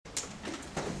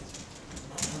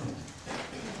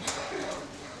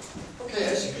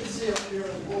see up here on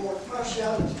the board,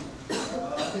 partiality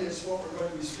is what we're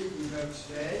going to be speaking about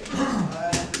today.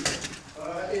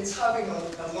 And it's having a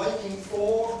liking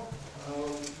for,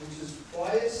 which is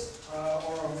biased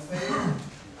or unfair.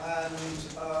 And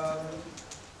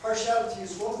partiality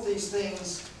is one of these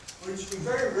things which we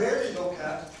very rarely look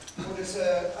at, but it's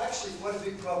actually quite a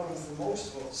big problem for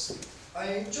most of us. I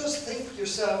mean, just think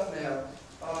yourself now,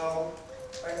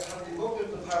 have you looked at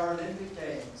the Paralympic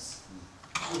Games?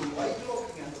 Do you like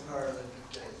looking at the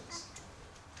Paralympic Games?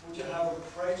 Would you have a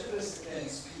prejudice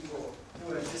against people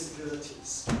who have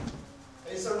disabilities?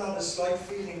 Is there not a slight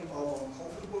feeling of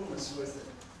uncomfortableness with it?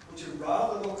 Would you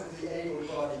rather look at the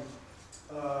able-bodied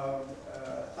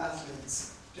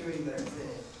athletes doing their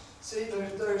thing? See,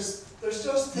 there's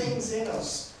just things in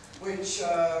us which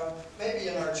maybe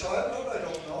in our childhood, I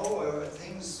don't know,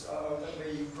 things that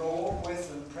we grow up with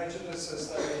and prejudices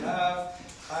that we have,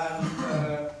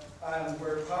 and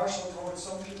we're partial towards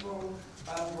some people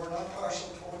and we're not partial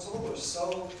towards others.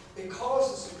 So it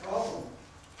causes a problem,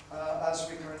 as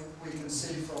we can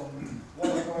see from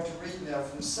what we're going to read now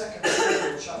from 2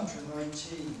 Samuel chapter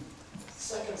 19.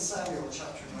 2 Samuel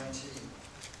chapter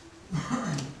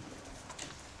 19.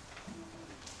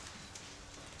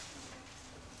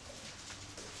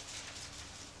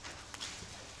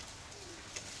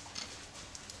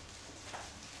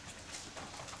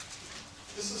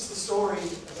 This is the story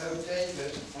about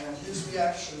David and his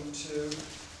reaction to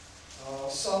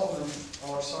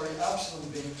Absalom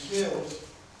being killed,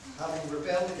 having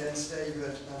rebelled against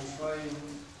David and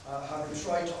having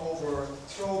tried to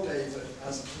overthrow David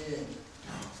as a king.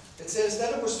 It says,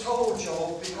 "Then it was told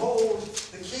Joab, behold,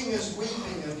 the king is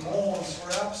weeping and mourns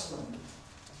for Absalom."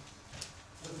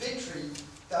 The victory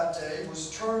that day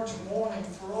was turned to mourning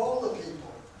for all the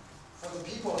people, for the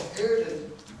people of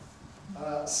Heard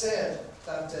said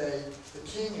that day, "The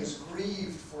king is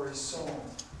grieved for his son."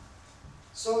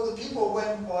 So the people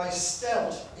went by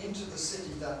stealth into the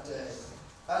city that day,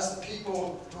 as the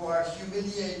people who are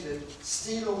humiliated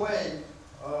steal away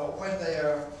when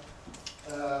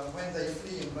they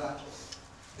flee in battle.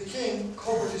 The king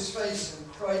covered his face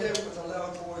and cried out with a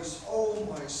loud voice, "Oh,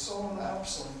 my son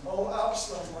Absalom! Oh,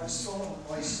 Absalom, my son,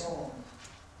 my son!"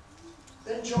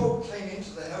 Then Joab came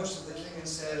into the house of the king and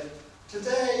said,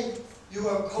 "Today you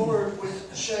have covered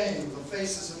with shame the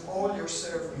faces of all your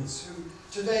servants, who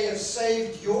today have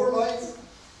saved your life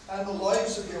and the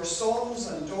lives of your sons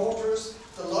and daughters,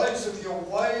 the lives of your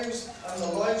wives and the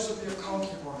lives of your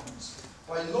concubines,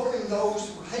 by loving those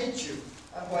who hate you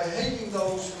and by hating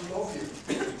those who love you.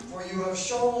 For you have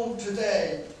shown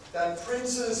today that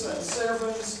princes and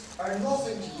servants are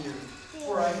nothing to you.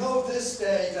 For I know this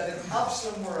day that if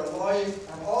Absalom were alive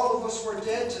and all of us were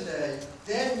dead today,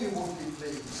 then you would be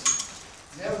pleased.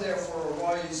 Now therefore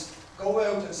arise, go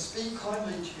out and speak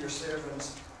kindly to your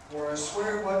servants, for I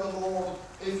swear by the Lord,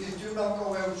 if you do not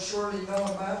go out, surely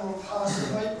not a man will pass the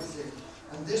night with you,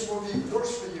 and this will be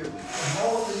worse for you than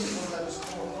all the evil that has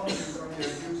come upon you from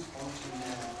your youth unto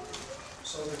now."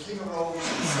 So the king arose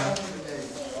and sat in the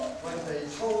gate. When they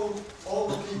told all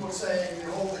the people, saying,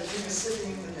 "Behold, the king is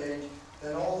sitting in the gate,"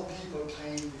 then all the people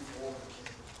came before the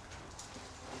king.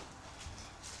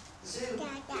 You see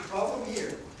the problem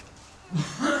here?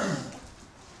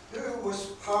 Who was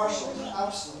partial to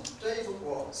Absalom? David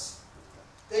was.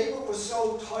 David was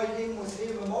so tied in with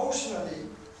him emotionally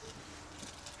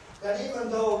that even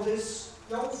though this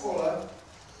young fella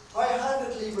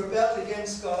high-handedly rebelled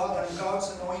against God and God's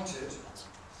anointed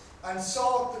and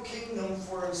sought the kingdom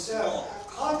for himself,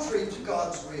 contrary to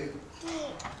God's will,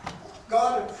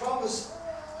 God had promised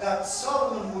that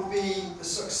Solomon would be the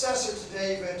successor to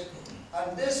David,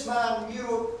 and this man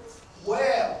knew it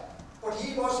well. But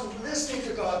he wasn't listening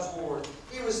to God's word.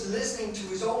 He was listening to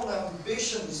his own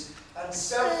ambitions and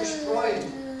selfish pride.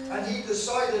 And he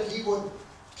decided he would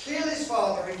kill his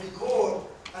father if he could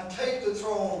and take the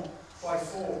throne by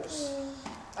force.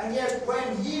 And yet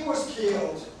when he was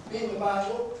killed in the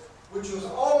battle, which was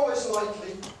always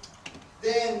likely,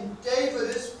 then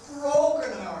David is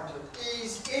brokenhearted.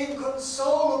 He's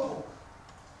inconsolable.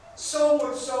 So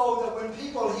much so that when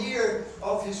people hear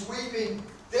of his weeping,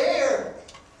 they're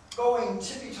going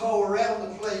tippy-toe around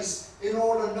the place in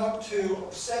order not to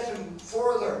upset him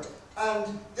further.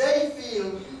 And they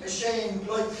feel ashamed,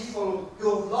 like people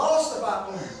who have lost a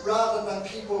battle rather than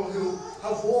people who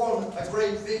have won a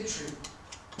great victory.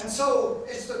 And so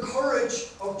it's the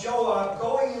courage of Joab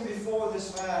going in before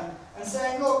this man and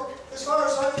saying, "Look, as far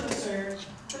as I'm concerned,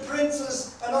 the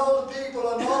princes and all the people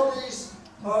and all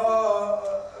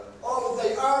all of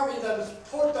the army that has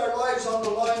put their lives on the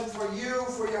line for you,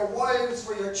 for your wives,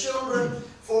 for your children,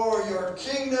 for your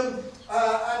kingdom,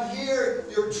 and here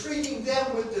you're treating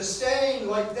them with disdain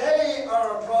like they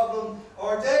are a problem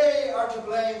or they are to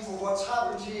blame for what's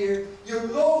happened here. You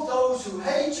love those who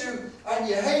hate you and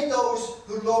you hate those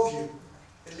who love you.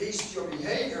 At least your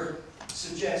behavior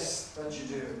suggests that you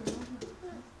do.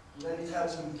 And then he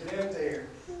tells them, get out there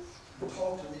and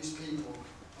talk to these people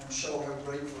and show how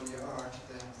grateful you are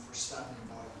to them for standing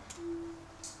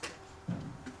by.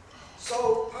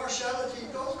 So partiality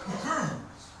does come.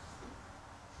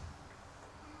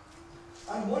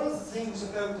 And one of the things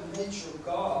about the nature of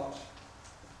God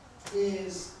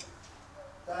is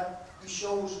that he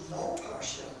shows no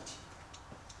partiality.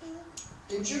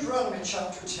 In Deuteronomy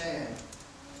chapter 10,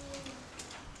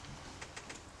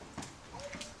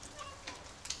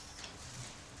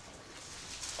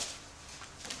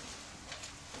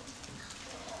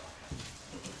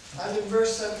 and in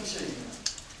verse 17,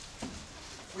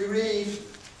 we read,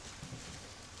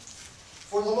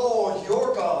 for the Lord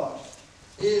your God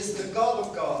is the God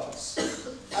of gods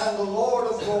and the Lord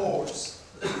of lords,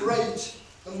 the great,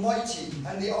 the mighty,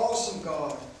 and the awesome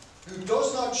God, who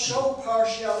does not show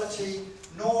partiality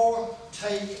nor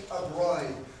take a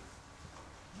bribe.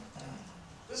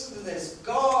 Listen to this.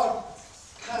 God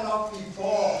cannot be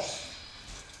bought.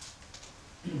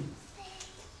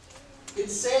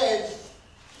 It's said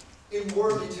in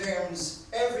worldly terms,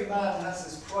 every man has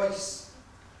his price.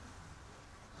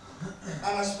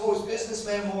 And I suppose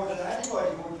businessmen more than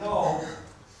anybody would know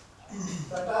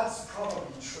that that's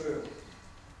probably true.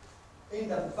 In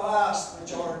the vast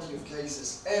majority of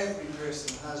cases, every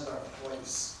person has their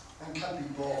price and can be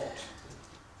bought.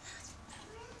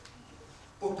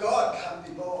 But God can't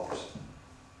be bought.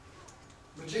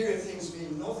 Material things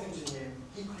mean nothing to him.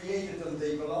 He created them,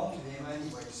 they belong to him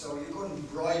anyway, so you couldn't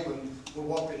bribe him with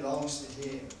what belongs to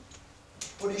him.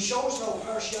 But he shows no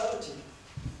partiality.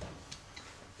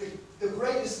 The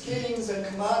greatest kings and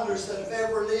commanders that have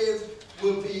ever lived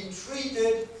will be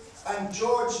treated and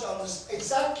judged on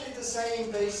exactly the same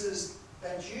basis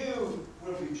that you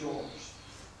will be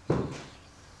judged.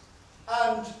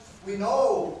 And we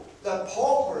know that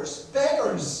paupers,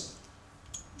 beggars,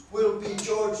 will be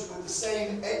judged with the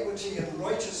same equity and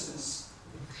righteousness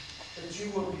that you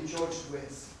will be judged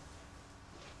with.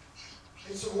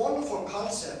 It's a wonderful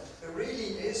concept. It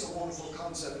really is a wonderful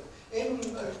concept. In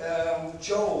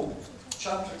Job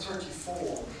chapter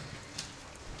 34,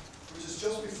 which is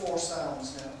just before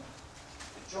Psalms now,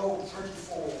 Job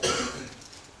 34,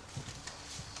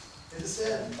 it is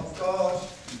said of God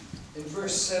in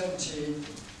verse 17,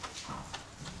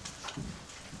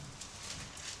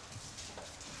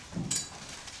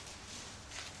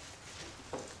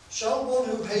 shall one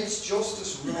who hates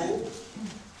justice rule?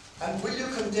 And will you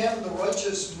condemn the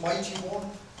righteous mighty one,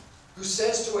 who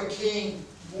says to a king,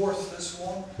 worthless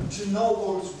one, to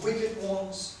nobles, wicked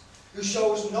ones, who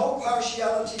shows no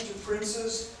partiality to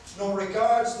princes, nor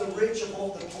regards the rich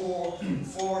above the poor,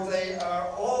 for they are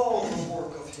all the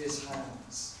work of his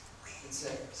hands, it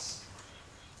says.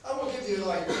 I will give you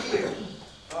an idea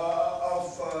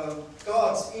of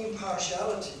God's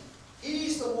impartiality.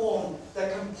 He's the one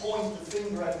that can point the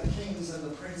finger at the kings and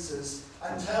the princes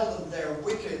and tell them they're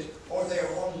wicked or they're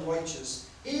unrighteous.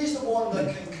 He's the one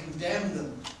that can condemn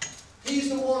them. He's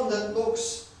the one that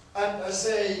looks at,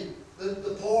 say,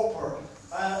 the pauper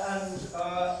and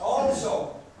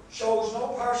also shows no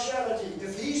partiality.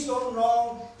 If he's done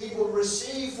wrong, he will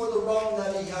receive for the wrong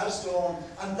that he has done,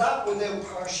 and that without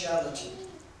partiality.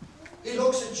 He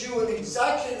looks at you in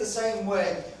exactly the same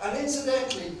way. And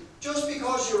incidentally, just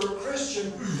because you're a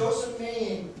Christian doesn't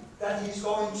mean that he's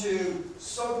going to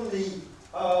suddenly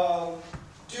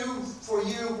do for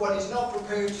you what he's not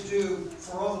prepared to do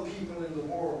for other people in the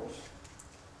world.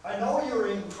 I know you're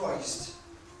in Christ,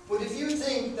 but if you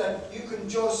think that you can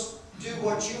just do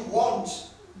what you want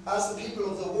as the people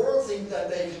of the world think that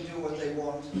they can do what they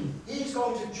want, he's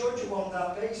going to judge you on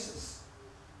that basis.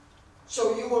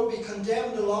 So you will be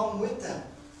condemned along with them.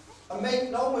 And make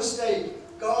no mistake,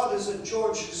 God is a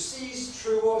judge who sees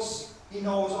through us. He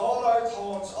knows all our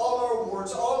thoughts, all our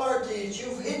words, all our deeds.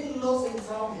 You've hidden nothing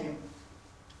from him.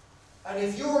 And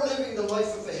if you're living the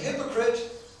life of a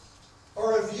hypocrite,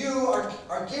 or if you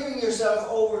are giving yourself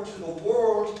over to the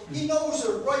world, he knows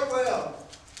it right well.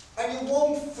 And you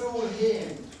won't fool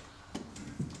him.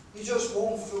 You just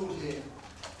won't fool him.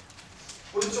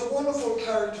 But it's a wonderful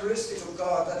characteristic of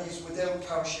God that he's without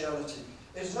partiality.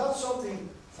 It's not something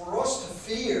for us to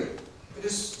fear. It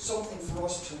is something for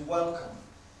us to welcome.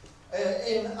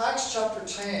 In Acts chapter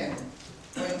 10,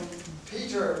 when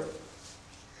Peter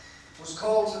was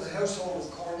called to the household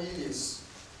of Cornelius,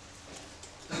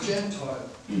 the Gentile.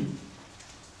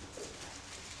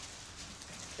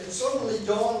 It suddenly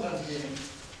dawned on him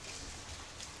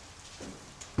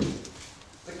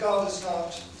that God is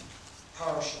not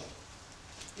partial.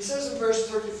 He says in verse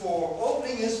 34,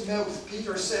 opening his mouth,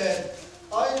 Peter said,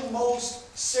 I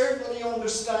most certainly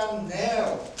understand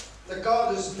now that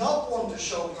God is not one to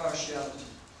show partiality,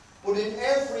 but in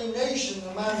every nation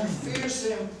the man who fears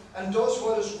him and does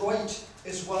what is right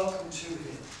is welcome to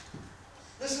him.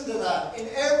 Listen to that. In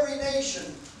every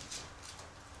nation,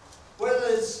 whether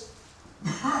it's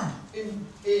in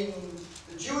the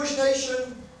Jewish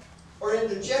nation or in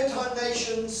the Gentile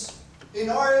nations, in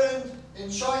Ireland, in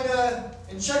China,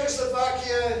 in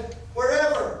Czechoslovakia,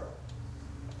 wherever,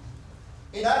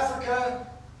 in Africa,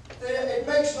 it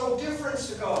makes no difference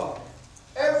to God.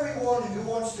 Everyone who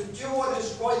wants to do what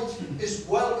is right is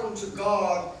welcome to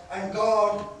God, and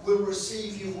God will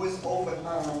receive you with open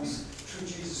arms through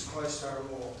Jesus Christ our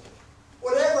Lord.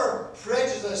 Whatever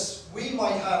prejudice we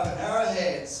might have in our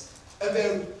heads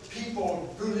about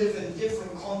people who live in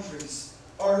different countries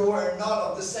or who are not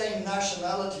of the same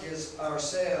nationality as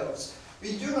ourselves,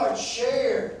 we do not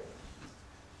share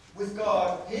with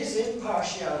God His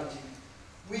impartiality.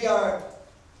 We are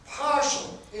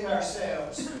partial in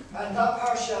ourselves, and that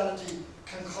partiality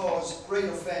can cause great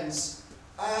offence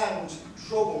and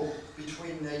trouble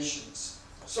between nations.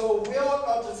 So we ought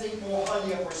not to think more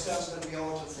highly of ourselves than we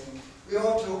ought to think. We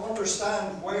ought to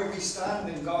understand where we stand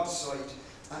in God's sight,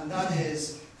 and that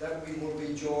is that we will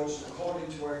be judged according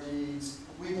to our deeds.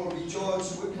 We will be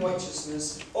judged with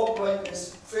righteousness,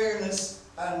 uprightness, fairness,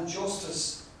 and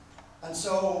justice. And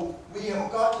so we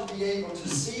have got to be able to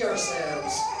see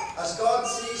ourselves as God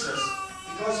sees us.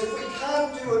 Because if we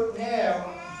can't do it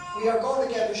now, we are going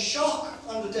to get a shock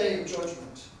on the day of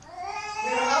judgment.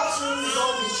 We are absolutely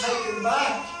going to be taken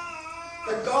back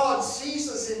that God sees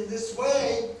us in this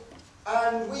way,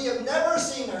 and we have never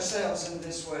seen ourselves in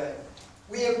this way.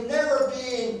 We have never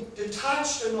been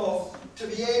detached enough to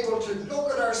be able to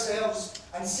look at ourselves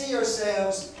and see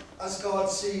ourselves as God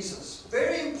sees us.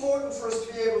 Very important for us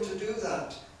to be able to do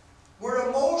that. We're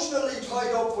emotionally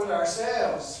tied up with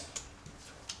ourselves.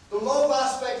 The love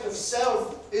aspect of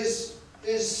self is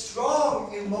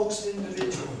strong in most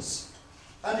individuals,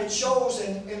 and it shows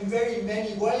in very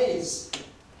many ways.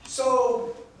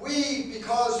 So we,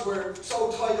 because we're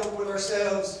so tied up with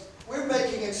ourselves, we're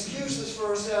making excuses for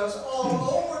ourselves all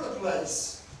over the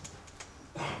place.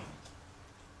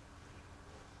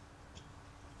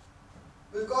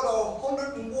 We've got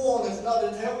 101, if not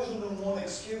 1,001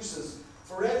 excuses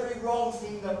for every wrong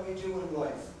thing that we do in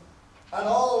life. And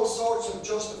all sorts of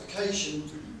justification,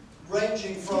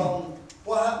 ranging from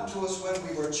what happened to us when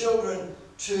we were children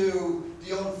to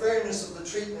the unfairness of the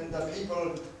treatment that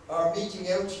people are meting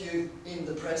out to you in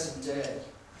the present day.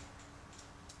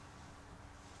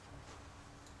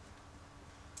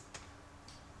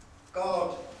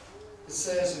 God, it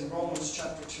says in Romans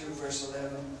chapter 2, verse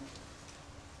 11,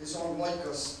 is unlike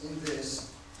us in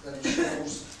this, that He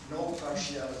shows no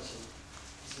partiality.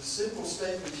 It's a simple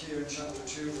statement here in chapter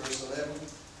 2, verse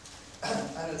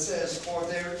 11. And it says, for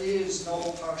there is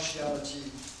no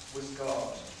partiality with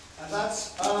God. And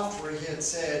that's after He had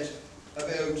said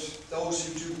about those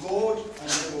who do good and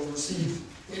they will receive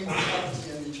immortality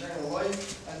and eternal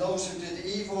life, and those who did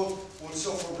evil will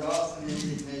suffer wrath and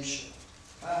indignation.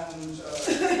 And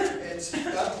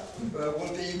that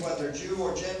will be whether Jew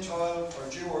or Gentile, or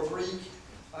Jew or Greek,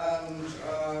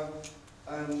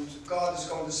 and God is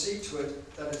going to see to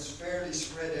it that it's fairly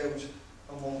spread out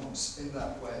among us in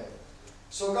that way.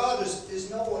 So God is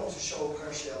no one to show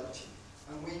partiality.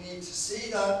 And we need to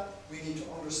see that, we need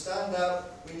to understand that,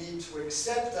 we need to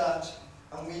accept that,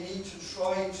 and we need to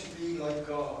try to be like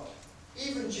God.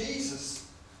 Even Jesus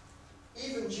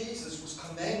was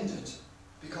commended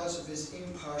because of His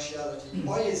impartiality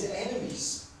by His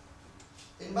enemies.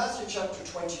 In Matthew chapter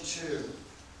 22,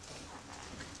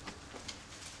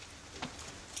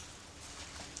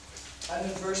 and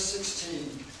in verse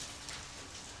 16,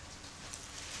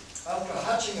 after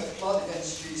hatching a plot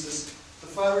against Jesus, the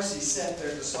Pharisees sent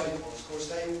their disciples. Of course,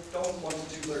 they don't want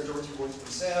to do their dirty work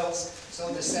themselves, so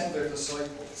they sent their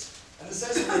disciples. And it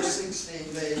says in verse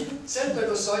 16, they sent their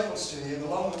disciples to Him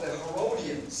along with the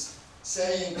Herodians,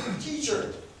 saying,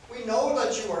 Teacher, we know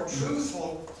that you are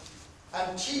truthful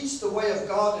and teach the way of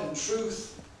God in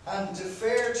truth and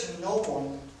defer to no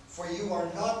one, for you are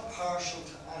not partial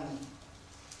to any.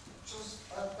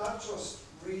 That just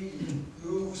really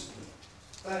moves me.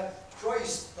 That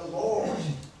Christ the Lord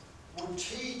would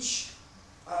teach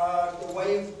the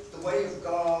way of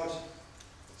God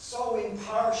so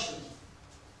impartially.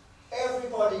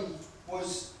 Everybody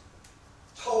was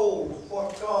told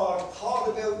what God thought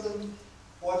about them,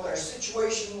 what their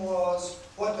situation was,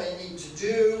 what they need to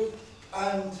do,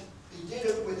 and he did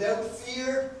it without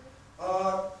fear.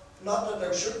 Not that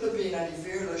there shouldn't have been any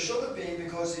fear, there should have been,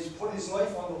 because he's put his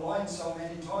life on the line so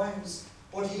many times.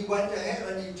 But he went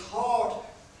ahead and he taught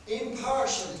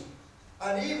impartially.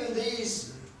 And even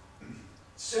these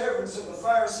servants of the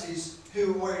Pharisees,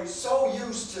 who were so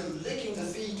used to licking the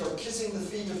feet or kissing the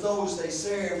feet of those they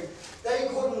served, they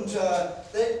couldn't,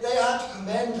 they had to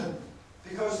commend him,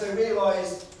 because they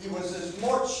realized he was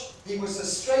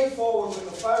as straightforward with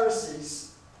the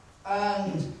Pharisees,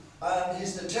 and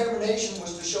his determination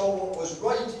was to show what was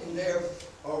right in their,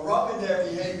 or wrong in their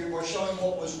behavior, were showing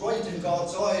what was right in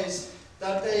God's eyes,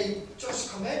 that they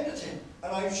just commended him.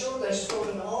 And I'm sure they stood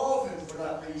in awe of him for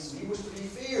that reason. He was to be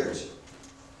feared.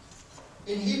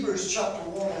 In Hebrews chapter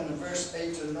 1 and verse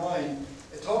 8 and 9,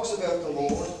 it talks about the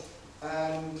Lord,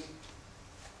 and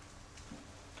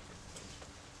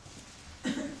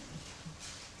it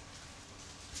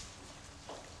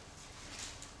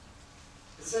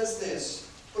says this: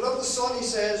 "But of the Son he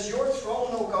says, Your throne,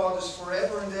 O God, is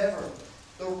forever and ever.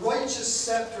 The righteous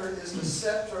scepter is the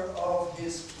scepter of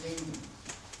his kingdom."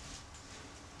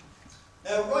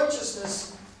 Now,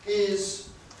 righteousness is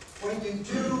when you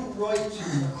do right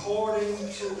according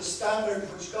to the standard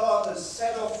which God has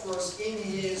set up for us in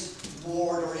his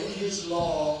word or in his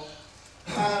law,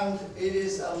 and it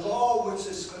is a law which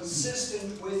is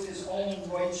consistent with his own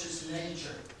righteous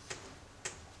nature.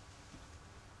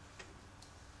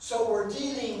 So we're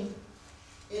dealing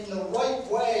in the right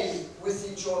way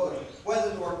with each other,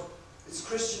 whether it's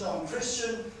Christian on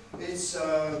Christian, it's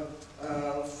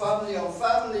family on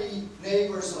family,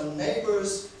 neighbours on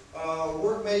neighbours,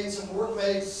 workmates and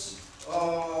workmates,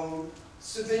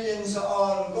 civilians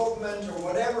on government, or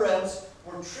whatever else.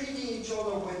 We're treating each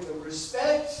other with the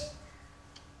respect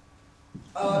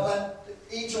that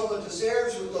each other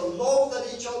deserves, with the love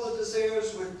that each other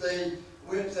deserves, with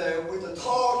the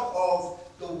thought of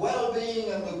the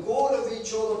well-being and the good of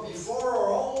each other before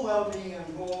our own well-being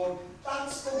and good.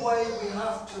 That's the way we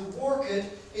have to work it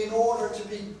in order to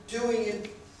be doing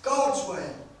it God's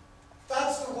way.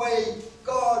 That's the way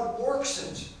God works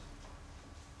it.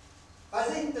 I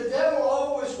think the devil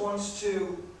always wants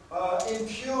to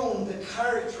impugn the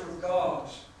character of God.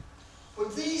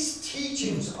 But these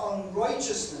teachings on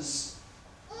righteousness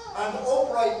and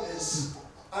uprightness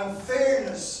and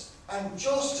fairness and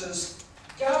justice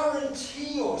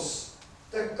guarantee us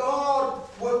that God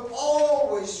will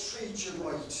always treat you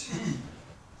right.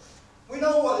 We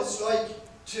know what it's like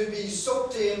to be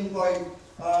sucked in by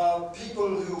people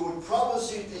who would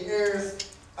promise you the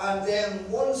earth, and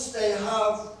then once they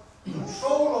have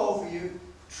control over you,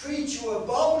 treat you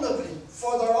abominably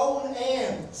for their own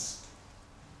ends.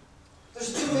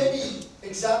 There's too many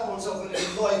examples of it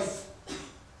in life.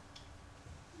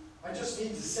 I just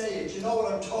need to say it. You know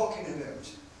what I'm talking about.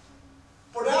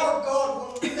 But our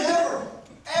God will never,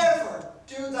 ever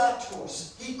do that to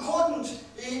us. He couldn't.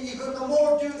 He could no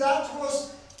more do that to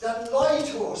us than lie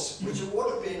to us, which it would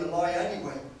have been a lie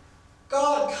anyway.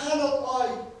 God cannot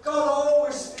lie. God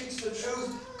always speaks the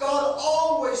truth. God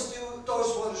always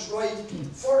does what is right.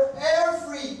 For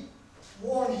every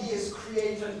one he has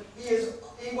created,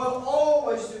 he will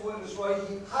always do what is right.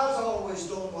 He has always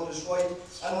done what is right.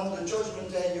 And on the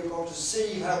judgment day you're going to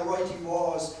see how right he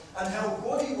was and how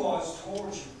good he was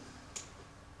towards you.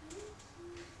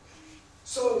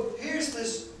 So here's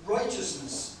this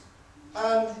righteousness.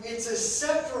 And it's a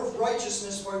scepter of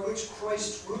righteousness by which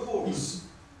Christ rules.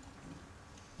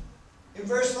 In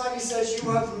verse 9 he says, "You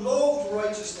have loved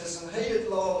righteousness and hated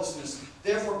lawlessness.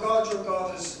 Therefore God your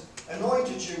God has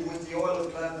anointed you with the oil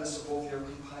of gladness above your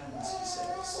companions," he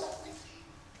says.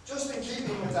 Just in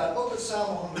keeping with that, look at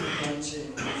Psalm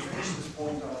 119. We'll finish this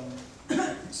point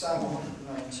on Psalm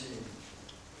 119.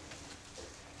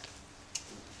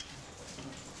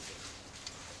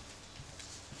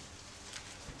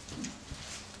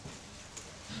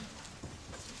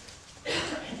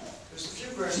 There's a few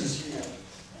verses here.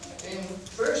 In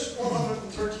verse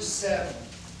 137,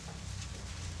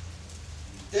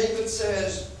 David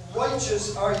says,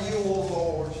 "Righteous are you, O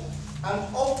Lord,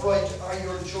 and upright are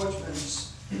your judgments.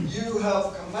 You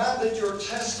have commanded your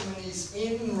testimonies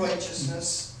in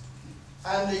righteousness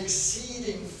and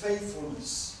exceeding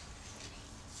faithfulness."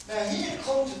 Now he had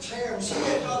come to terms, he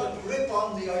had got a grip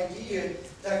on the idea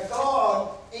that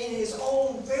God, in his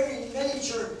own very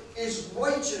nature, is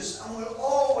righteous and will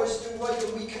always do right,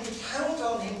 and we can count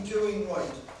on him doing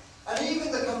right. And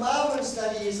even the commandments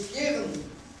that he has given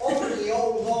under the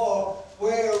old law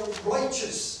were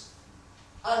righteous.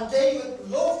 And David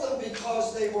loved them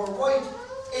because they were right,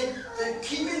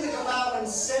 Keeping the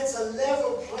commandments sets a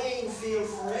level playing field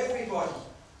for everybody.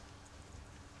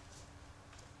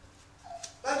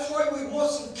 That's why we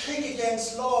mustn't kick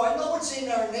against law. I know it's in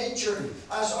our nature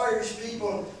as Irish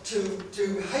people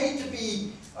to hate to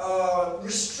be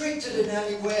restricted in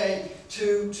any way,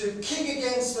 to kick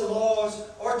against the laws,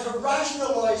 or to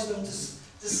rationalise them,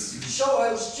 to show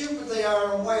how stupid they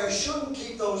are and why I shouldn't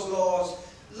keep those laws.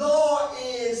 Law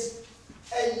is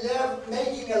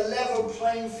making a level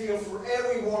playing field for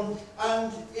everyone,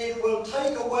 and it will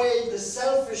take away the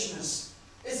selfishness.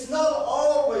 It's not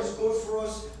always good for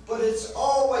us, but it's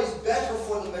always better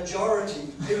for the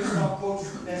majority. It is not good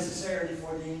necessarily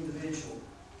for the individual.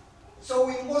 So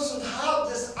we mustn't have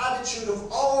this attitude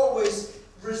of always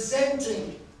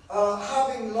resenting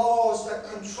having laws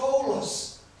that control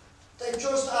us. They're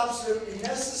just absolutely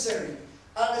necessary.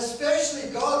 And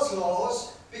especially God's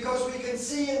laws, because we can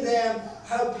see in them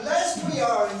how blessed we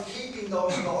are in keeping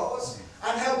those laws,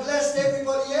 and how blessed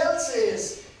everybody else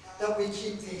is that we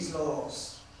keep these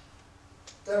laws.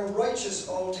 They're righteous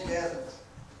altogether.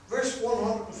 Verse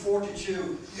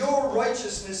 142, your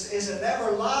righteousness is an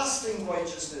everlasting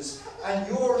righteousness, and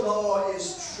your law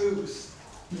is truth.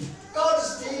 God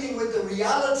is dealing with the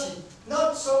reality,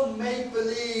 not some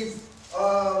make-believe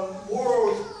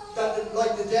world that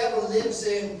like the devil lives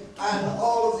in and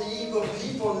all of the evil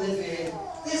people live in.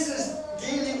 This is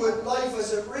dealing with life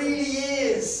as it really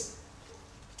is,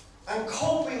 and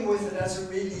coping with it as it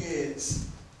really is.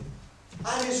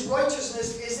 And his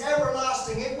righteousness is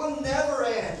everlasting. It will never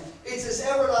end. It's as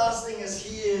everlasting as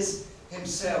he is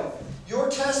himself. Your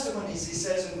testimonies, he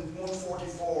says in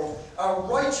 144, are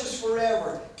righteous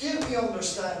forever. Give me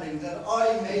understanding that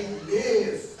I may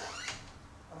live.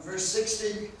 And verse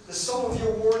 60, the sum of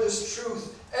your word is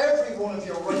truth. Every one of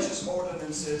your righteous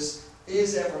ordinances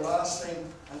is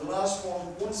everlasting. And the last one,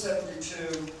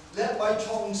 172, let my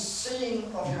tongue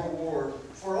sing of your word,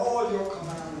 for all your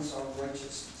commandments are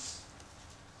righteousness.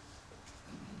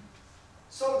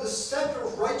 So the scepter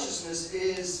of righteousness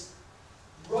is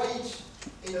right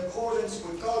in accordance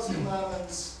with God's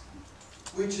commandments,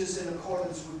 which is in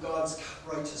accordance with God's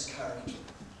righteous character.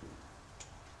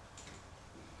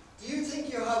 Do you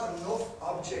think you have enough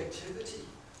objectivity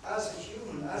as a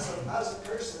human, as a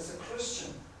person, as a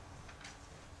Christian,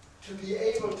 to be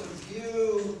able to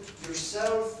view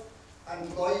yourself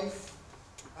and life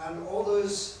and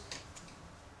others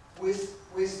with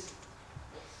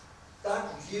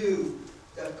that view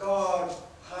that God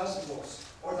has of us,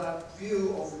 or that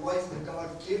view of life that God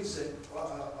gives it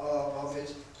of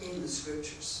it in the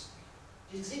Scriptures?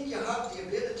 Do you think you have the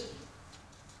ability?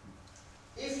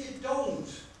 If you don't,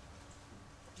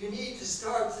 you need to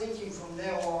start thinking from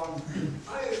now on,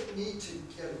 I need to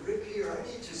get a grip here,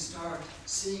 I need to start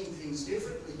seeing things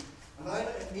differently, and I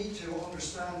need to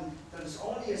understand that it's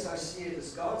only as I see it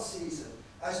as God sees it,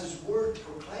 as His Word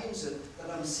proclaims it, that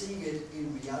I'm seeing it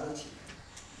in reality.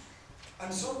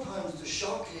 And sometimes the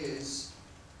shock is,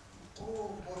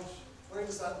 oh, but where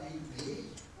does that leave me?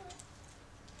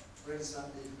 Where does that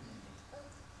leave me?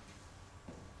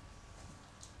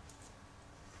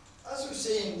 As we've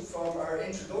seen from our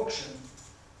introduction,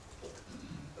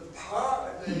 the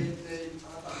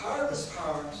hardest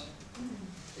part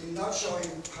in not showing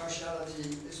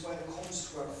partiality is when it comes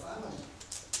to our family.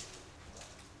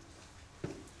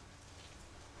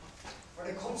 When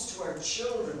it comes to our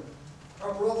children,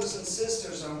 our brothers and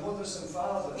sisters, our mothers and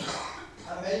fathers,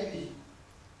 and maybe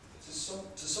to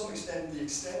some extent the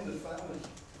extended family.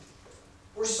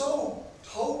 We're so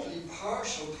totally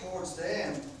partial towards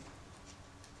them.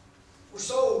 We're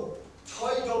so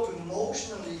tied up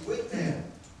emotionally with them.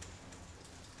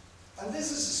 And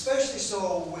this is especially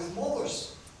so with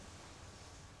mothers.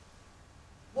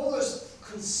 Mothers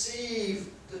conceive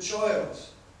the child,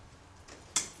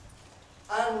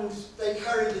 and they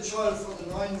carry the child for the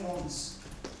 9 months.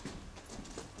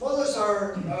 Mothers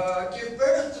give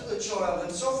birth to the child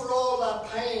and suffer all that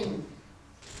pain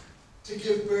to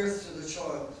give birth to the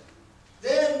child.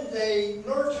 Then they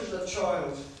nurture the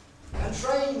child and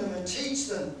train them and teach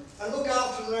them and look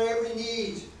after their every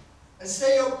need and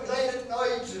stay up late at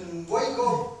night and wake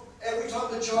up every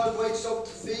time the child wakes up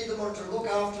to feed them or to look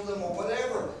after them or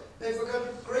whatever. They've got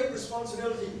a great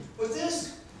responsibility. But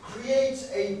this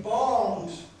creates a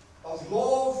bond of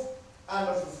love and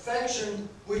of affection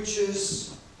which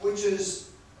is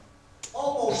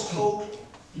almost total.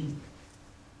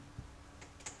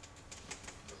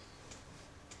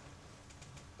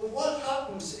 But what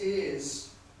happens is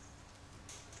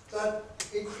that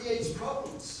it creates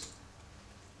problems.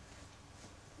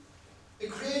 It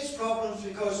creates problems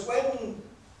because when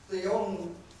the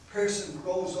young person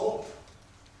grows up,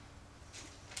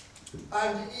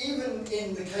 And even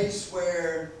in the case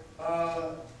where,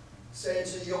 say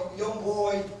it's a young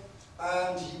boy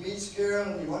and he meets a girl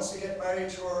and he wants to get married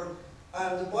to her,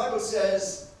 and the Bible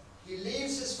says he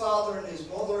leaves his father and his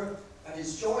mother and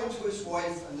is joined to his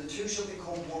wife, and the two shall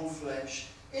become one flesh,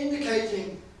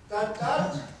 indicating that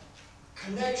that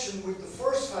connection with the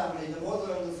first family, the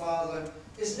mother and the father,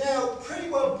 is now pretty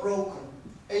well broken.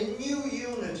 A new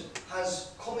unit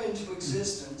has come into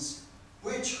existence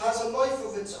which has a life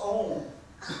of its own.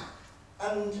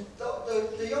 And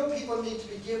the young people need to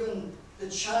be given the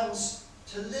chance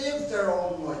to live their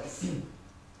own life.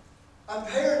 And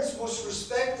parents must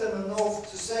respect them enough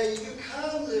to say, you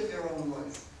can live your own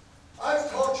life.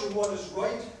 I've taught you what is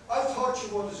right, I've taught you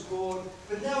what is good,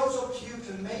 but now it's up to you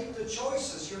to make the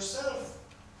choices yourself.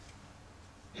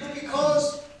 And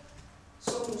because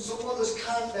some mothers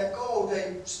can't let go,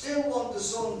 they still want the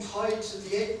son tied to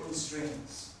the apron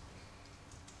strings.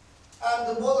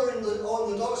 And the mother, under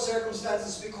those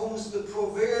circumstances, becomes the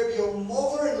proverbial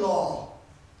mother-in-law.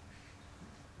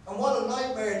 And what a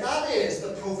nightmare that is,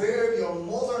 the proverbial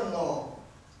mother-in-law,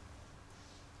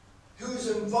 who's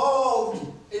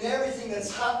involved in everything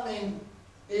that's happening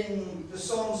in the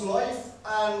son's life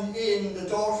and in the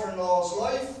daughter-in-law's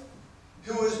life,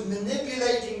 who is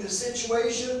manipulating the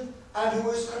situation and who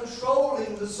is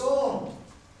controlling the son.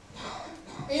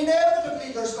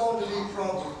 Inevitably there's going to be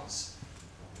problems.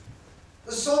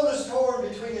 The son is torn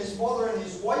between his mother and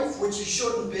his wife, which he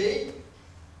shouldn't be.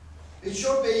 It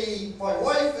should be, my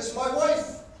wife is my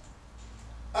wife.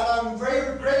 And I'm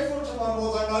very grateful to my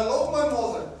mother and I love my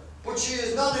mother. But she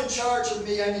is not in charge of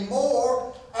me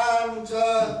anymore, and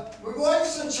my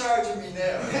wife's in charge of me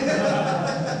now.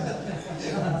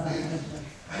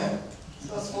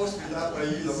 It's not supposed to be that way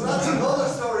either. But that's another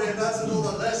story and that's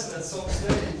another lesson at some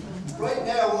stage. Right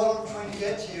now, what I'm trying to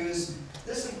get to you is,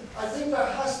 listen, I think there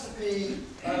has to be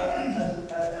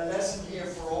a lesson here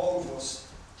for all of us.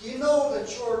 Do you know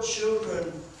that your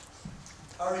children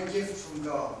are a gift from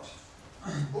God?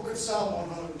 Look at Psalm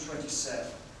 127.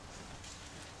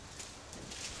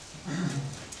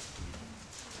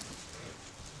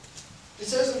 It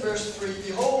says in verse 3,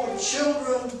 behold,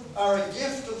 children are a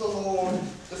gift of the Lord,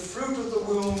 the fruit of the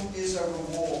womb is a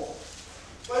reward.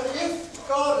 But if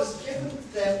God has given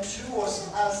them to us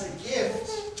as a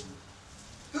gift,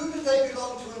 who did they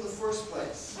belong to in the first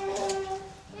place?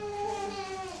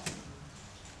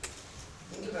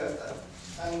 Think about that.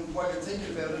 And while you're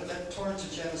thinking about it, let's turn to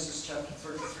Genesis chapter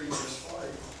 33, verse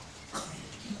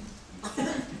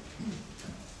 5.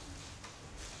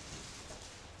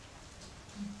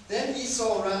 Then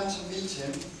Esau ran to meet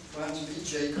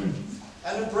Jacob,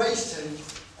 and embraced him,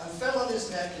 and fell on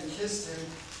his neck and kissed him,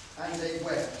 and they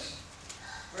wept.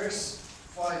 Verse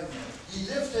 5 now. He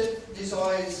lifted his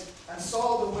eyes and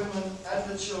saw the women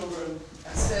and the children,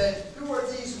 and said, who are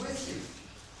these with you?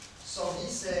 So he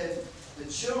said, the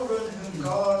children whom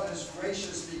God has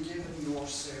graciously given your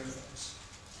servant.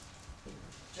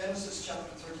 Genesis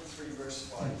chapter 33, verse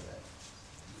 5 then.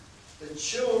 The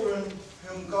children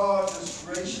whom God has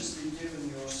graciously given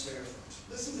your servant.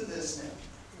 Listen to this now,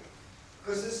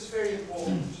 because this is very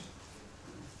important.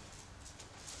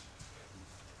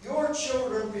 Your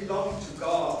children belong to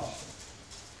God,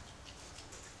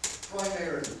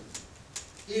 primarily.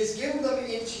 He has given them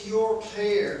into your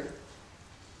care,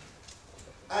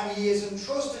 and He has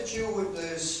entrusted you with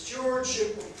the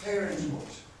stewardship of parenthood.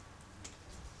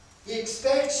 He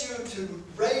expects you to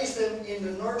raise them in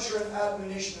the nurture and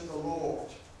admonition of the Lord.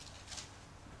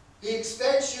 He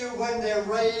expects you, when they're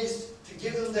raised, to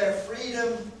give them their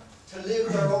freedom to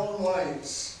live their own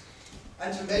lives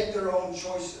and to make their own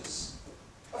choices.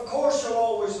 Of course, you'll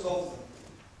always love them.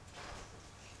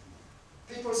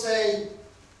 People say,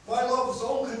 my love is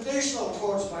unconditional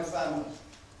towards my family.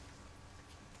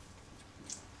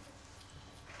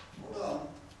 Hold on.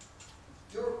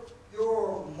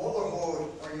 Your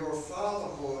motherhood or your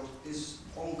fatherhood is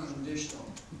unconditional.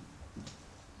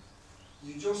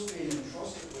 You've just been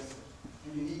entrusted with it,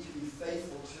 and you need to be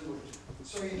faithful to it.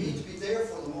 So you need to be there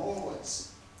for them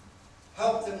always.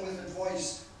 Help them with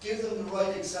advice. Give them the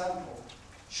right example.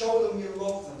 Show them you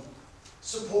love them.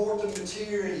 Support them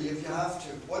materially if you have to.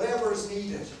 Whatever is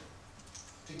needed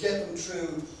to get them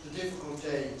through the difficult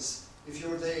days. If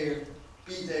you're there,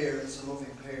 be there as a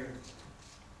loving parent.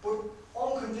 But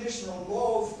unconditional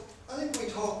love, I think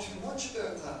we talk too much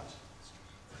about that.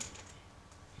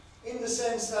 In the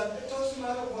sense that it doesn't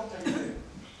matter what they do.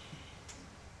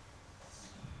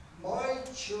 My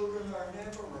children are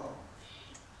never wrong.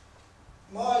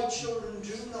 My children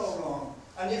do no wrong.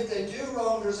 And if they do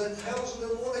wrong, there's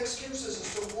 1,001 excuses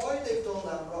as to why they've done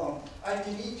that wrong. And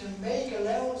you need to make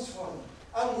allowance for them.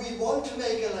 and we want to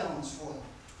make allowance for them.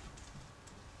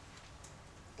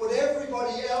 But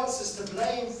everybody else is to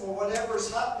blame for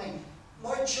whatever's happening.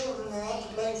 My children are not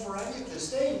to blame for any of this.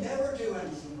 They never do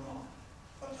anything wrong.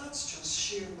 But that's just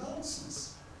sheer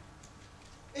nonsense.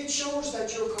 It shows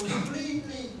that you're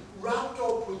completely wrapped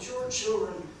up with your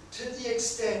children to the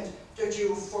extent that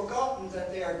you've forgotten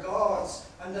that they are God's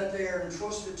and that they are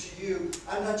entrusted to you,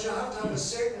 and that you have to have a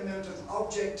certain amount of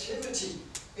objectivity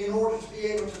in order to be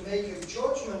able to make a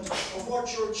judgment of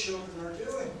what your children are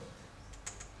doing.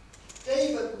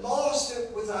 David lost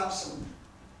it with Absalom.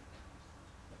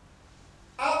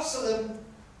 Absalom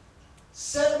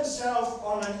set himself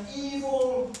on an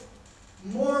evil,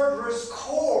 murderous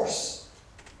course.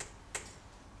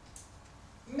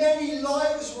 Many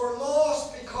lives were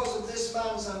lost because of this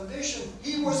man's ambition.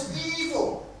 He was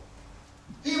evil.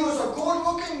 He was a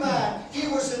good-looking man. He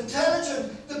was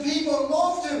intelligent. The people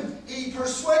loved him. He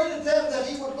persuaded them that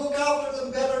he would look after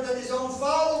them better than his own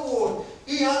father would.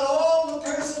 He had all the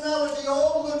personality,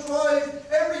 all the drive,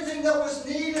 everything that was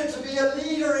needed to be a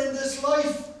leader in this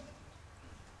life.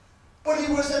 But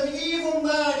he was an evil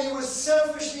man. He was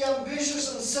selfishly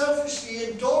ambitious and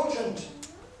selfishly indulgent.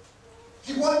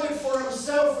 He wanted for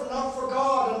himself and not for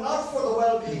God, and not for the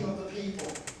well-being of the people.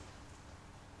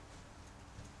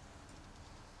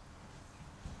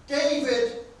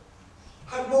 David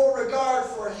had more regard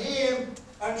for him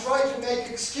and tried to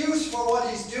make excuse for what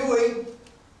he's doing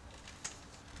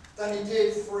than he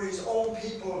did for his own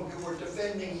people who were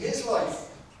defending his life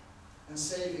and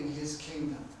saving his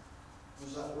kingdom.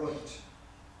 Was that right?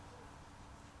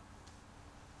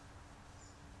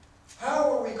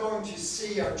 How are we going to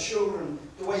see our children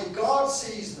the way God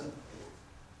sees them?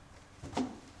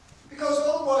 Because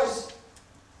otherwise,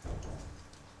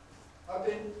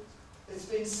 it's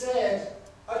been said,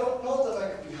 I don't know that I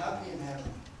could be happy in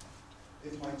heaven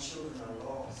if my children are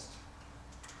lost,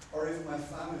 or if my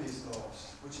family is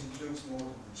lost, which includes more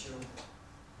than the children.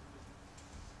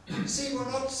 You see,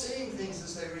 we're not seeing things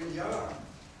as they really are.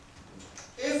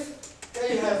 If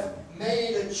they have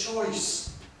made a choice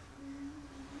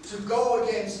to go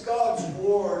against God's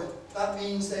word, that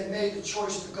means they've made the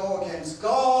choice to go against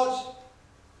God.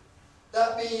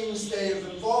 That means they've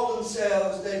involved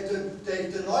themselves,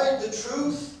 they've denied the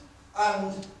truth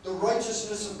and the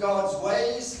righteousness of God's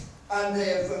ways, and they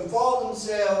have involved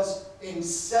themselves in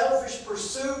selfish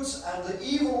pursuits and the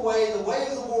evil way, the way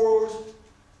of the world,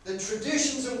 the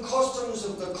traditions and customs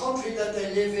of the country that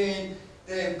they live in.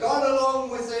 They have gone along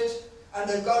with it, and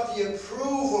they've got the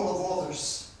approval of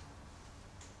others.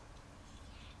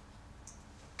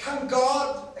 Can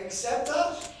God accept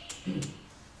that?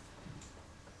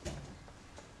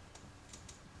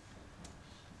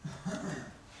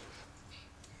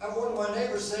 I had one of my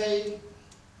neighbours say,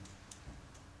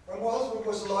 when my husband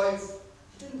was alive,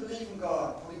 he didn't believe in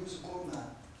God, but he was a good man.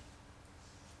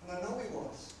 And I know he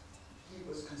was. He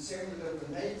was concerned about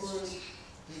the neighbours,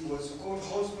 he was a good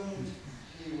husband,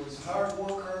 he was a hard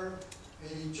worker,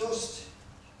 he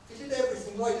did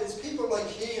everything right. It's people like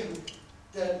him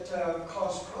that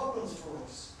cause problems for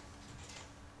us.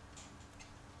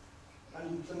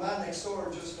 And the man next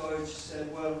door just died. She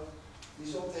said, well,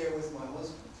 he's up there with my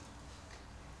husband.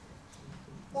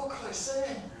 What could I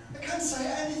say? I can't say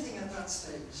anything at that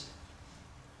stage.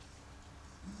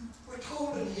 We're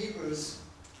told in Hebrews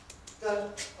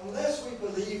that unless we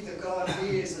believe that God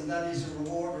is and that He's a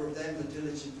rewarder of them that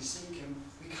diligently seek Him,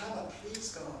 we cannot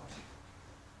please God.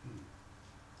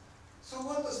 So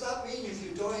what does that mean if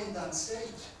you die in that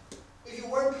state? If you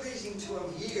weren't pleasing to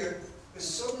Him here, but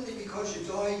suddenly because you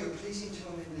die, you're pleasing to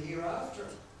Him in the hereafter.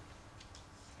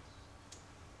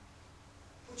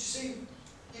 But you see,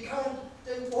 you can't,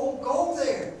 they won't go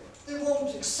there. They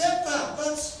won't accept that.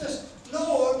 That's just,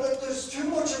 no, there's too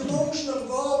much emotion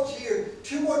involved here,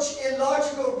 too much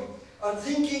illogical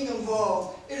thinking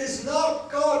involved. It is not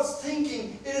God's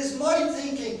thinking, it is my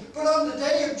thinking. But on the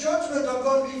day of judgment, I'm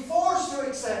going to be forced to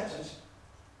accept it.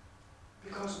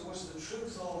 Because it was the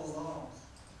truth all along.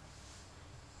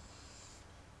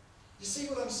 You see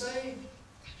what I'm saying?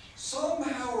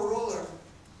 Somehow or other,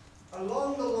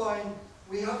 along the line,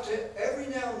 we have to every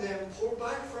now and then pull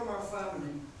back from our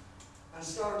family and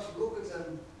start to look at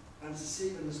them and to see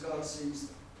them as God sees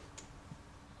them.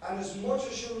 And as much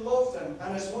as you love them,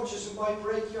 and as much as it might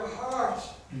break your heart,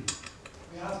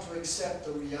 we have to accept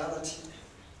the reality.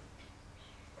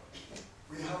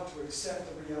 We have to accept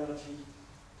the reality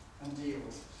and deal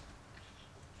with it.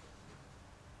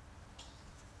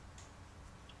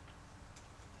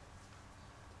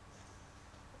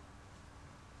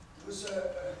 There was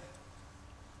a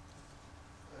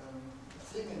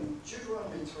thing in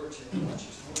Deuteronomy 13, I want you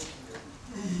to look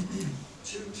here.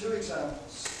 two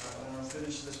examples, and I'll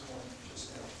finish this point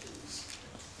just now, please.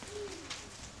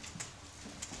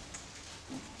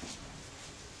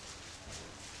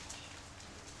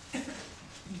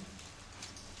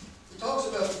 He talks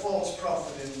about the false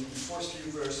prophet in the first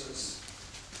few verses,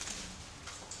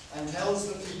 and tells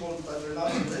the people that they're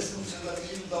not to listen to them,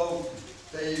 even though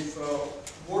they've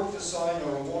worked a sign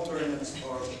or a wonder and it's,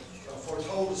 or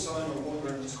foretold a sign or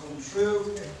wonder and it's come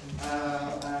true.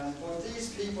 But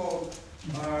these people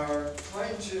are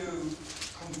trying to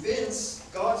convince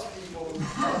God's people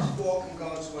not to walk in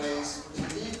God's ways, but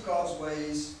to leave God's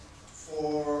ways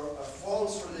for a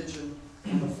false religion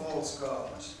and a false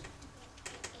God.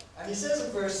 And he says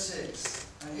in verse 6,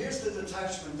 and here's the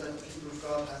detachment that the people of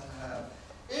God have to have.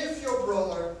 If your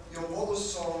brother, your mother's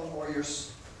son, or your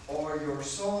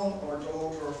son or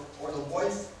daughter, or the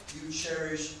wife you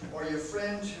cherish, or your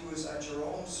friend who is at your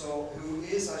own soul,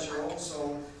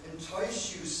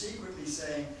 entice you secretly,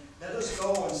 saying, let us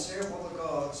go and serve other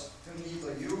gods, whom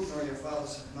neither you nor your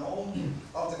fathers have known,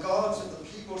 of the gods of the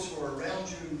peoples who are around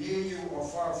you, near you, or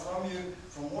far from you,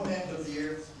 from one end of the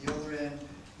earth to the other end.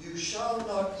 You shall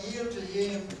not yield to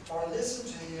him or listen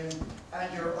to him,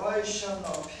 and your eyes shall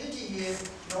not pity him,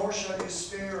 nor shall you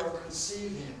spare or conceal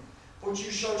him. But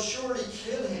you shall surely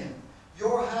kill him.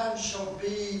 Your hand shall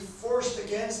be first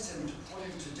against him to put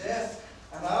him to death,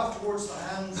 and afterwards the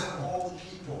hands of all the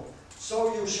people.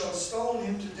 So you shall stone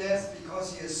him to death,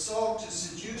 because he has sought to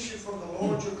seduce you from the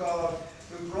Lord your God,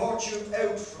 who brought you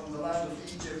out from the land of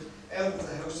Egypt, out of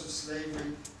the house of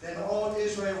slavery. Then all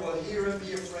Israel will hear and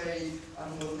be afraid,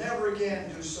 and will never again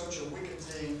do such a wicked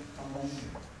thing among you.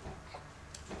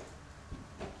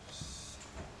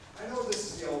 I know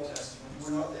this is the Old Testament.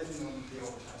 We're not living under the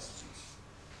Old Testament.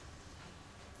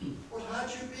 But had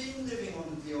you been living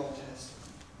under the Old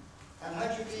Testament, and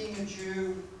had you been a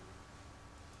Jew,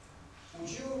 would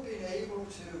you have been able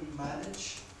to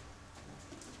manage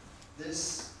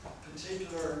this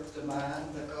particular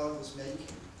demand that God was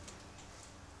making?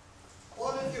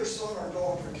 What if your son or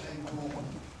daughter came home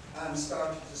and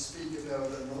started to speak about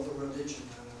another religion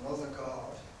and another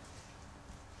God?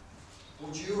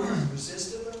 Would you have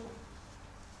resisted them?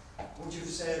 Would you have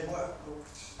said, well, look,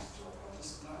 what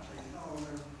does it matter? You know,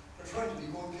 they're trying to be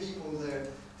good people,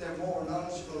 they're more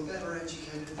knowledgeable, better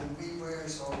educated than we were,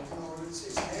 so you know,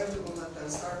 it's inevitable that they'll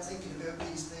start thinking about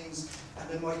these things and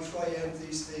they might try out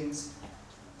these things.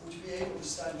 Would you be able to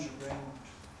stand your ground?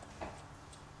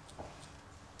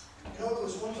 You know, there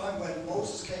was one time when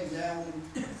Moses came down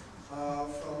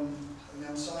from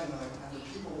Mount Sinai and the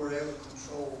people were out of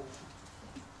control.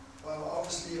 Well,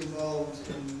 obviously involved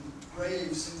in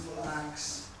grave sinful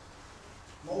acts.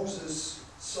 Moses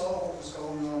saw what was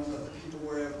going on, that the people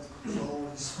were out of control.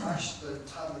 He smashed the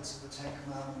tablets of the Ten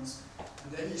Commandments,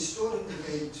 and then he stood at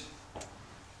the gate,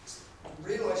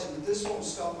 realizing that this won't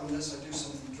stop unless I do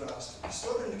something drastic. He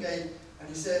stood in the gate and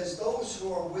he says, those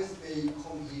who are with me,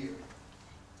 come here.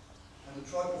 And the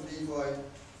tribe of Levi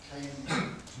came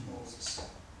to Moses.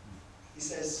 He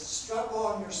says, strap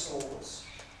on your swords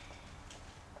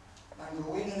and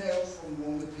go in and out from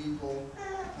among the people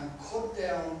and cut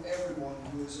down everyone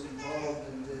who is involved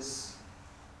in this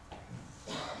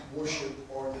worship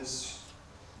or this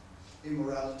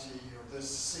immorality or this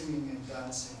singing and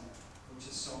dancing which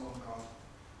is sung on God.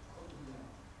 Cut them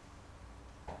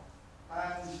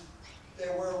down. And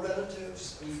there were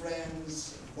relatives and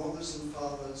friends, and mothers and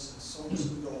fathers, and sons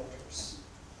and daughters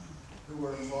who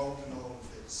were involved in all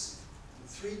of this. And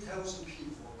 3,000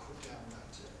 people were cut down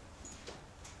that day.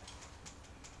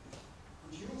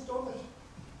 Would you have done it?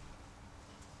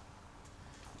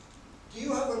 Do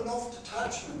you have enough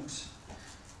detachment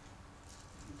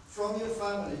from your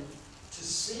family to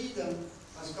see them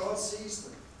as God sees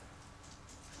them?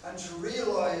 And to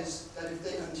realize that if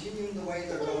they continue in the way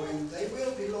they're going, they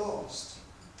will be lost.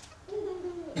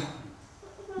 It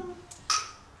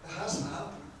hasn't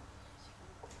happened.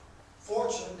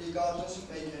 Fortunately, God doesn't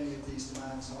make any of these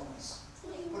demands on us.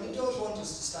 But He does want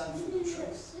us to stand for the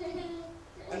truth.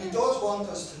 And He does want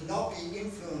us to not be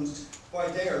influenced by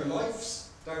their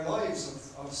lives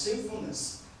of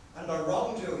sinfulness and their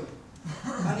wrongdoing.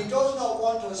 And He does not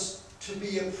want us to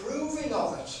be approving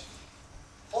of it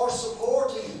or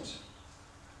supporting it.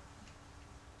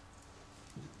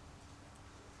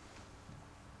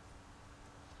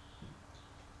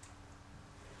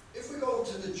 If we go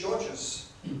to the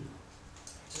judges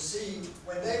to see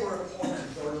when they were appointed,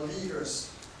 or the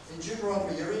leaders, in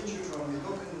Deuteronomy, you're in Deuteronomy,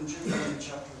 look in Deuteronomy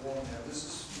chapter 1 now. This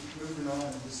is moving on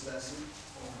in this lesson.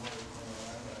 Oh, no, we're going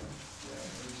around that. Yeah,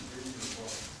 it's really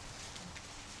important.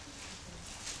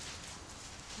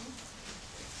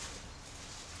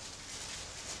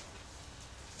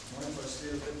 My if I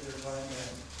steal a bit of your time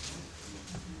then.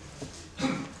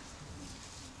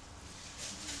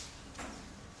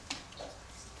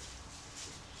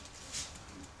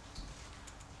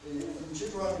 In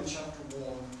Deuteronomy chapter 1,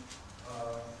 if I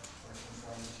can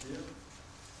find it here.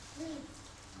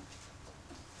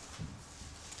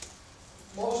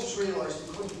 Moses realized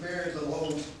he couldn't bear the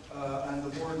load and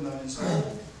the burden on his own.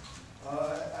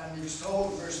 And he was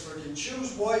told in verse 13,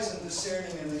 choose wise and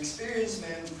discerning and experienced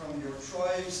men from your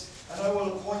tribes, and I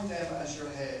will appoint them as your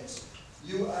heads.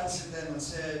 You answered them and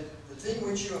said, the thing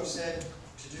which you have said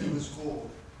to do is good.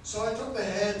 So I took the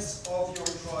heads of your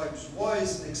tribes,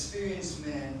 wise and experienced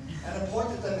men, and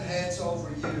appointed them heads over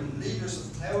you, leaders of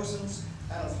thousands,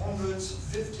 and of hundreds, of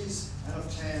fifties, and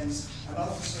of tens, and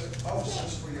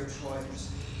officers for your tribes.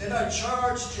 Then I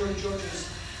charged your judges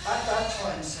at that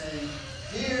time, saying,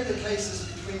 hear the cases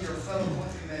between your fellow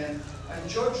countrymen, and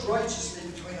judge righteously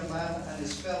between a man and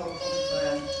his fellow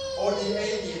countryman, or the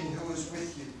alien who is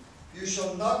with you. You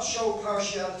shall not show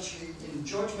partiality in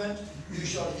judgment. You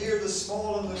shall hear the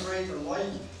small and the great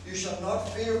alike. You shall not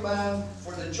fear man,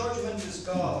 for the judgment is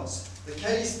God's. The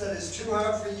case that is too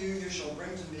hard for you, you shall bring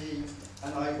to me,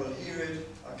 and I will hear it.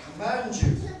 I command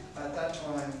you at that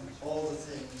time all the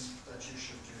things that you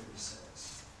should do, he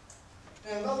says.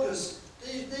 Now notice,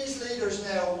 these leaders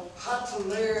now had to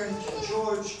learn to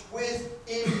judge with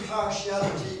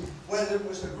impartiality, whether it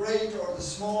was the great or the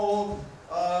small,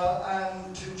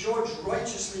 and to judge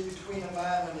righteously between a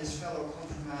man and his fellow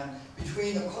countryman,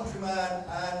 between a countryman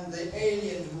and the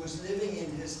alien who was living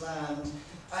in his land,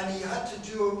 and he had to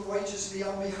do it righteously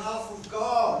on behalf of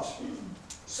God.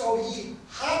 So he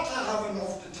had to have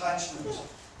enough detachment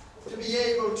to be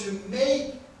able to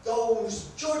make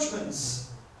those judgments.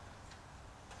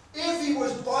 If he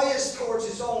was biased towards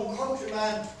his own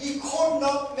countryman, he could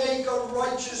not make a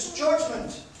righteous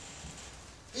judgment.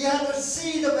 He had to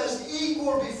see them as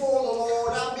equal before the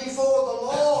Lord and before the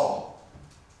law,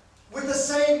 with the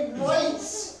same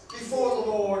rights before the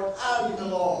Lord and the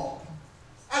law.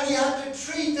 And he had to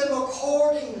treat them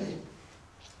accordingly.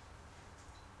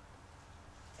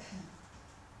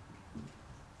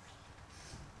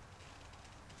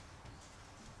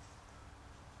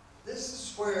 This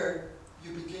is where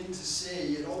you begin to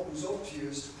see, it opens up to you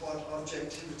as to what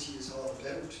objectivity is all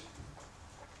about.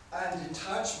 And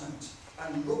detachment,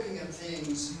 and looking at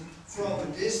things from a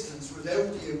distance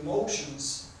without the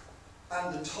emotions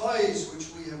and the ties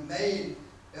which we have made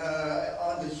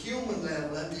on the human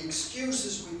level, and the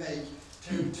excuses we make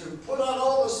to put that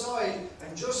all aside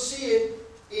and just see it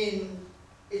in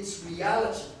its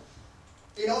reality,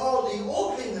 in all the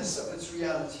ugliness of its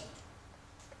reality.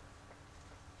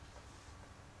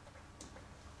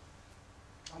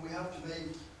 And we have to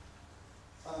make,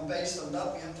 based on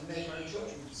that, we have to make our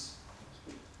judgments,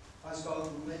 as God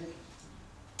will make.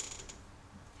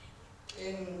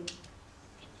 In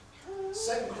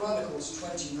 2 Chronicles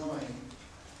 29, I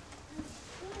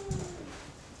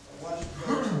wanted to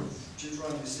go to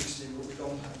Deuteronomy 16, but we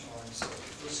don't have time, so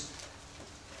we'll just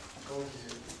go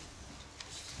here.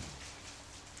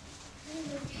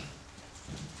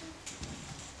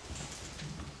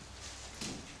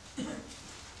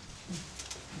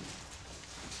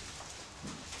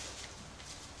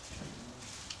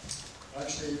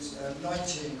 Actually, it's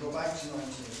 19. Go back to 19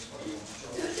 is what I want to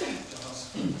show.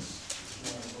 Jehoshaphat is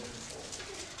what I'm looking for.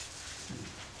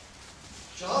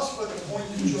 Jehoshaphat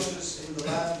appointed judges in the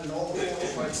land and all the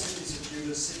fortified cities of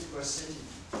Judah, city by city.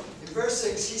 In verse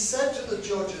 6, he said to the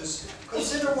judges,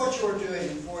 consider what you are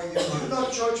doing, for you do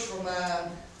not judge for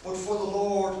man, but for the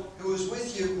Lord who is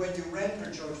with you when you render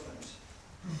judgment.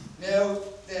 Now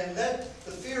then, let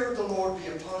the fear of the Lord be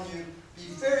upon you. Be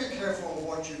very careful of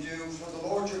what you do, for the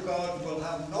Lord your God will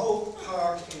have no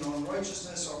part in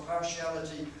unrighteousness or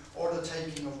partiality or the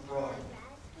taking of a bribe.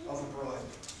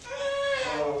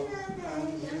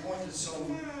 And he appointed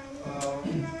some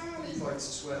Levites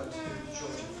as well to do the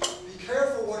judging. Be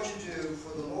careful what you do,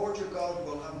 for the Lord your God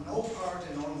will have no part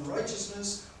in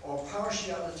unrighteousness or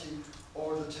partiality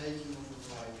or the taking of a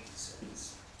bribe, he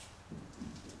says.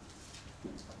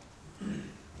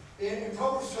 In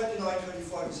Proverbs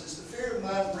 29:25 it says, the fear of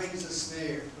man brings a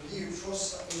snare, but he who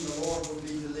trusts in the Lord will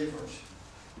be delivered.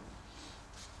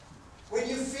 When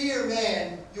you fear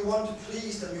men, you want to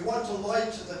please them, you want to lie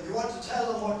to them, you want to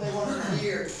tell them what they want to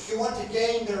hear, you want to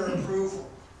gain their approval.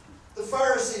 The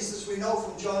Pharisees, as we know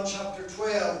from John chapter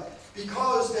 12,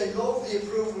 because they loved the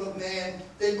approval of men,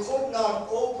 they could not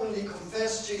openly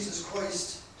confess Jesus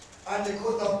Christ, and they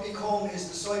could not become his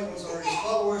disciples or his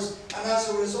followers, and as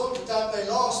a result of that they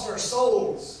lost their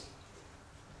souls.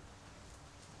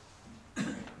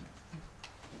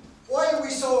 Why are we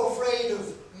so afraid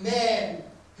of men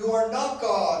who are not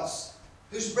God's,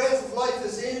 whose breath of life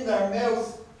is in their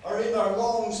mouth or in our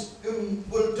lungs, who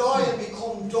will die and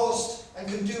become dust and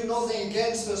can do nothing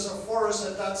against us or for us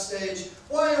at that stage.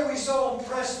 Why are we so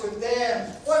impressed with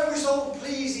them? Why are we so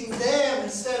pleasing them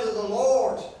instead of the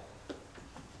Lord?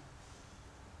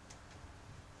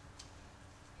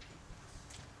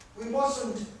 We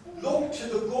mustn't look to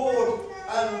the good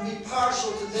and be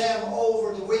partial to them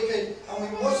over the wicked, and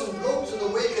we mustn't look to the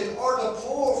wicked or the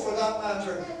poor for that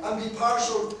matter and be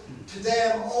partial to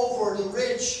them over the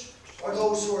rich or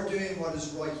those who are doing what is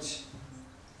right.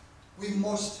 We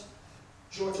must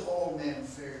judge all men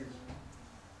fairly,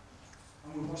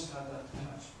 and we must have that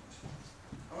attachment.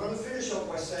 I'm going to finish up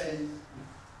by saying,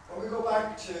 when we go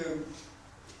back to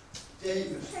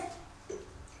David,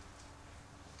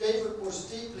 David was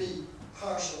deeply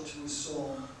partial to his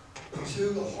son, to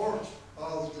the hurt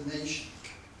of the nation.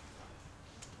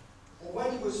 But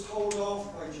when he was told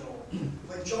off by Job,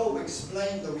 when Job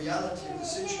explained the reality of the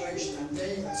situation and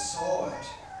David saw it,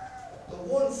 the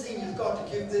one thing you've got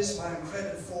to give this man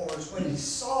credit for is when he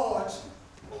saw it,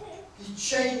 he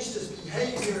changed his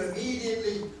behavior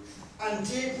immediately and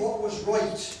did what was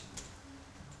right.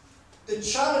 The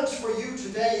challenge for you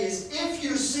today is, if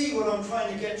you see what I'm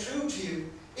trying to get through to you,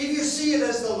 if you see it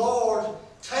as the Lord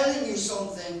telling you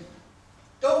something,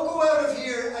 don't go out of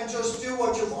here and just do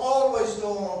what you've always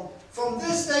done. From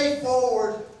this day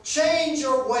forward, change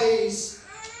your ways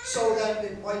so that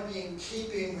it might be in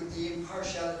keeping with the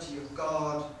impartiality of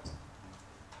God.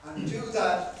 And do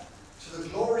that to the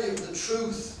glory of the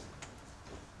truth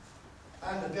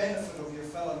and the benefit of your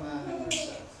fellow man and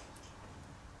yourself.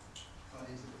 God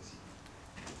is with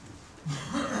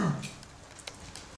you.